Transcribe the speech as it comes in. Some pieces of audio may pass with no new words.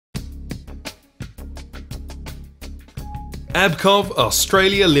Abcov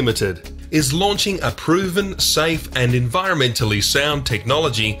Australia Limited is launching a proven, safe and environmentally sound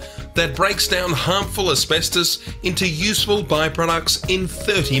technology that breaks down harmful asbestos into useful byproducts in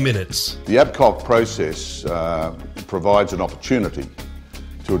 30 minutes. The Abcov process provides an opportunity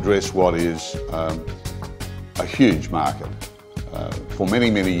to address what is a huge market. For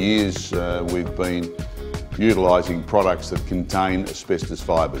many years we've been utilising products that contain asbestos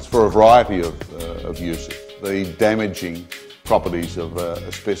fibres for a variety of uses. The damaging properties of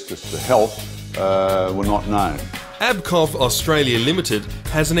asbestos to health were not known. Abcov Australia Limited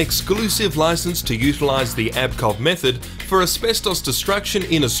has an exclusive licence to utilise the Abcov method for asbestos destruction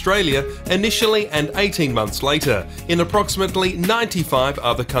in Australia initially and 18 months later in approximately 95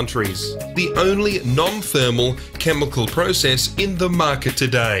 other countries. The only non-thermal chemical process in the market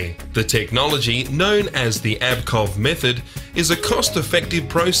today. The technology, known as the Abcov method, is a cost-effective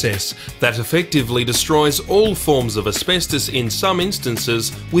process that effectively destroys all forms of asbestos in some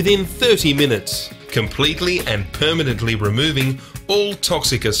instances within 30 minutes. Completely and permanently removing all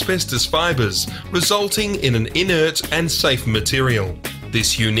toxic asbestos fibres, resulting in an inert and safe material.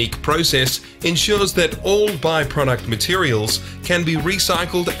 This unique process ensures that all byproduct materials can be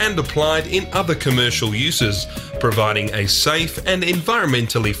recycled and applied in other commercial uses, providing a safe and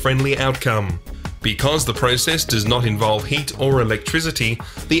environmentally friendly outcome. Because the process does not involve heat or electricity,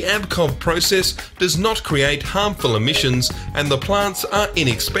 the Abcov process does not create harmful emissions and the plants are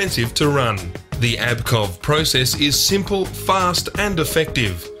inexpensive to run. The Abcov process is simple, fast and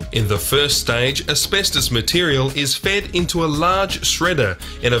effective. In the first stage, asbestos material is fed into a large shredder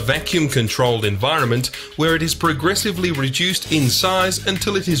in a vacuum-controlled environment where it is progressively reduced in size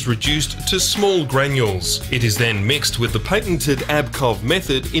until it is reduced to small granules. It is then mixed with the patented Abcov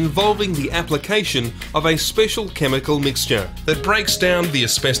method involving the application of a special chemical mixture that breaks down the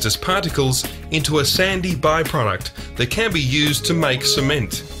asbestos particles into a sandy byproduct that can be used to make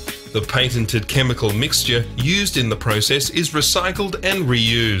cement. The patented chemical mixture used in the process is recycled and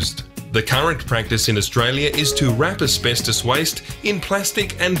reused. The current practice in Australia is to wrap asbestos waste in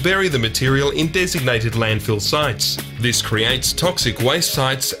plastic and bury the material in designated landfill sites. This creates toxic waste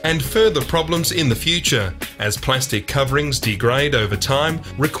sites and further problems in the future, as plastic coverings degrade over time,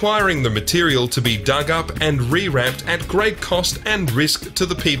 requiring the material to be dug up and rewrapped at great cost and risk to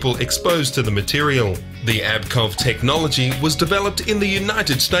the people exposed to the material. The Abcov technology was developed in the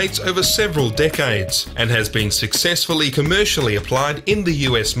United States over several decades and has been successfully commercially applied in the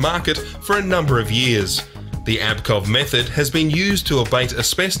US market for a number of years. The Abcov method has been used to abate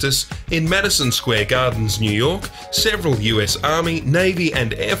asbestos in Madison Square Gardens, New York, several US Army, Navy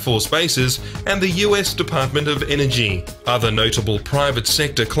and Air Force bases, and the US Department of Energy. Other notable private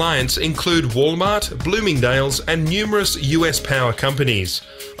sector clients include Walmart, Bloomingdale's and numerous US power companies.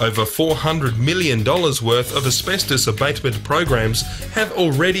 Over $400 million worth of asbestos abatement programs have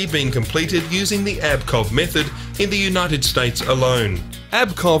already been completed using the Abcov method in the United States alone.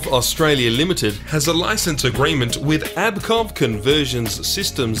 Abcov Australia Limited has a license agreement with Abcov Conversions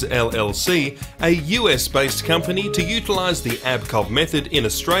Systems LLC, a US-based company, to utilise the Abcov method in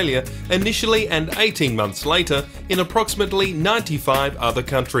Australia initially and 18 months later in approximately 95 other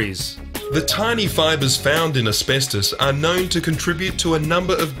countries. The tiny fibres found in asbestos are known to contribute to a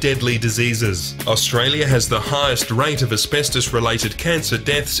number of deadly diseases. Australia has the highest rate of asbestos-related cancer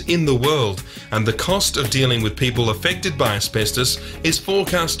deaths in the world, and the cost of dealing with people affected by asbestos is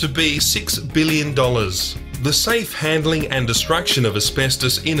forecast to be $6 billion. The safe handling and destruction of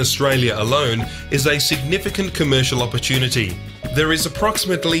asbestos in Australia alone is a significant commercial opportunity. There is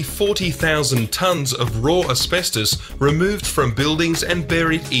approximately 40,000 tonnes of raw asbestos removed from buildings and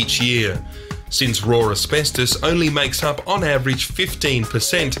buried each year. Since raw asbestos only makes up on average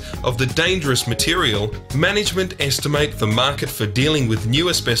 15% of the dangerous material, management estimate the market for dealing with new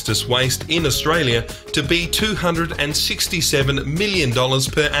asbestos waste in Australia to be $267 million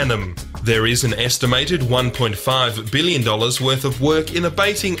per annum. There is an estimated $1.5 billion worth of work in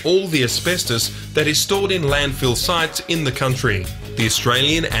abating all the asbestos that is stored in landfill sites in the country. The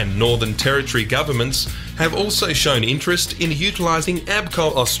Australian and Northern Territory governments have also shown interest in utilising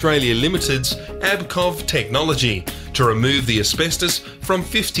Abcov Australia Limited's Abcov technology to remove the asbestos from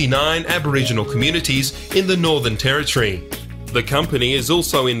 59 Aboriginal communities in the Northern Territory. The company is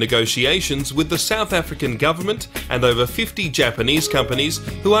also in negotiations with the South African government and over 50 Japanese companies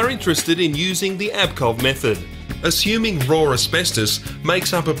who are interested in using the Abcov method. Assuming raw asbestos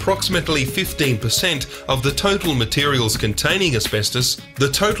makes up approximately 15% of the total materials containing asbestos, the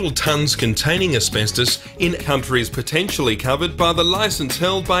total tonnes containing asbestos in countries potentially covered by the licence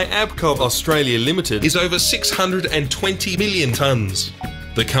held by Abcov Australia Limited is over 620 million tonnes.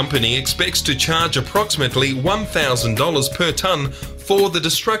 The company expects to charge approximately $1,000 per tonne for the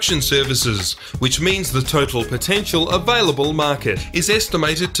destruction services, which means the total potential available market is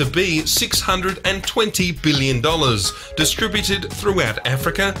estimated to be $620 billion, distributed throughout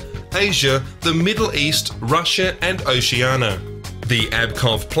Africa, Asia, the Middle East, Russia and Oceania. The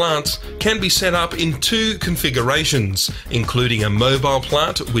Abcov plants can be set up in two configurations, including a mobile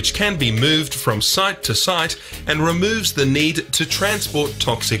plant which can be moved from site to site and removes the need to transport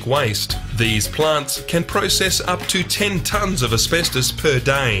toxic waste. These plants can process up to 10 tonnes of asbestos per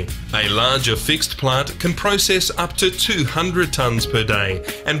day. A larger fixed plant can process up to 200 tonnes per day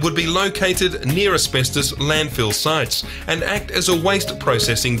and would be located near asbestos landfill sites and act as a waste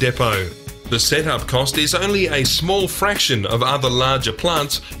processing depot. The setup cost is only a small fraction of other larger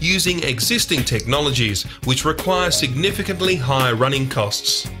plants using existing technologies, which require significantly higher running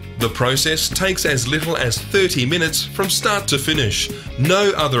costs. The process takes as little as 30 minutes from start to finish.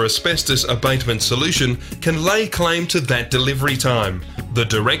 No other asbestos abatement solution can lay claim to that delivery time. The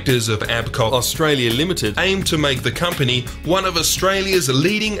directors of Abcov Australia Limited aim to make the company one of Australia's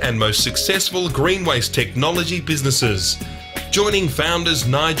leading and most successful green waste technology businesses. Joining founders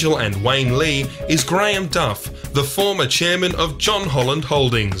Nigel and Wayne Lee is Graham Duff, the former chairman of John Holland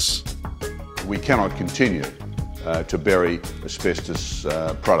Holdings. We cannot continue to bury asbestos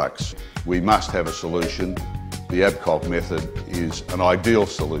products. We must have a solution. The Abcov method is an ideal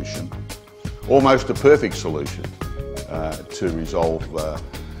solution, almost a perfect solution to resolve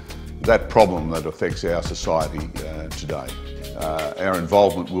that problem that affects our society today. Our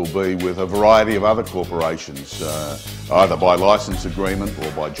involvement will be with a variety of other corporations, either by licence agreement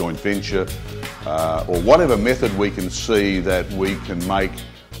or by joint venture, or whatever method we can see that we can make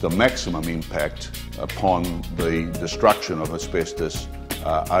the maximum impact upon the destruction of asbestos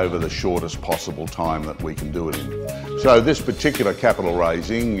over the shortest possible time that we can do it in. So this particular capital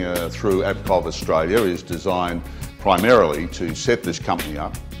raising through Abcov Australia is designed primarily to set this company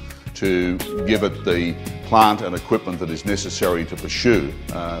up, to give it the plant and equipment that is necessary to pursue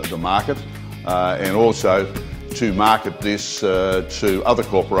the market, and also to market this to other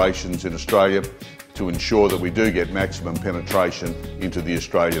corporations in Australia to ensure that we do get maximum penetration into the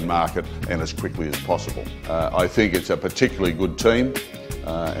Australian market and as quickly as possible. I think it's a particularly good team,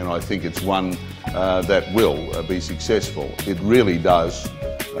 and I think it's one that will be successful. It really does,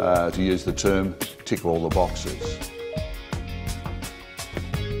 to use the term, tick all the boxes.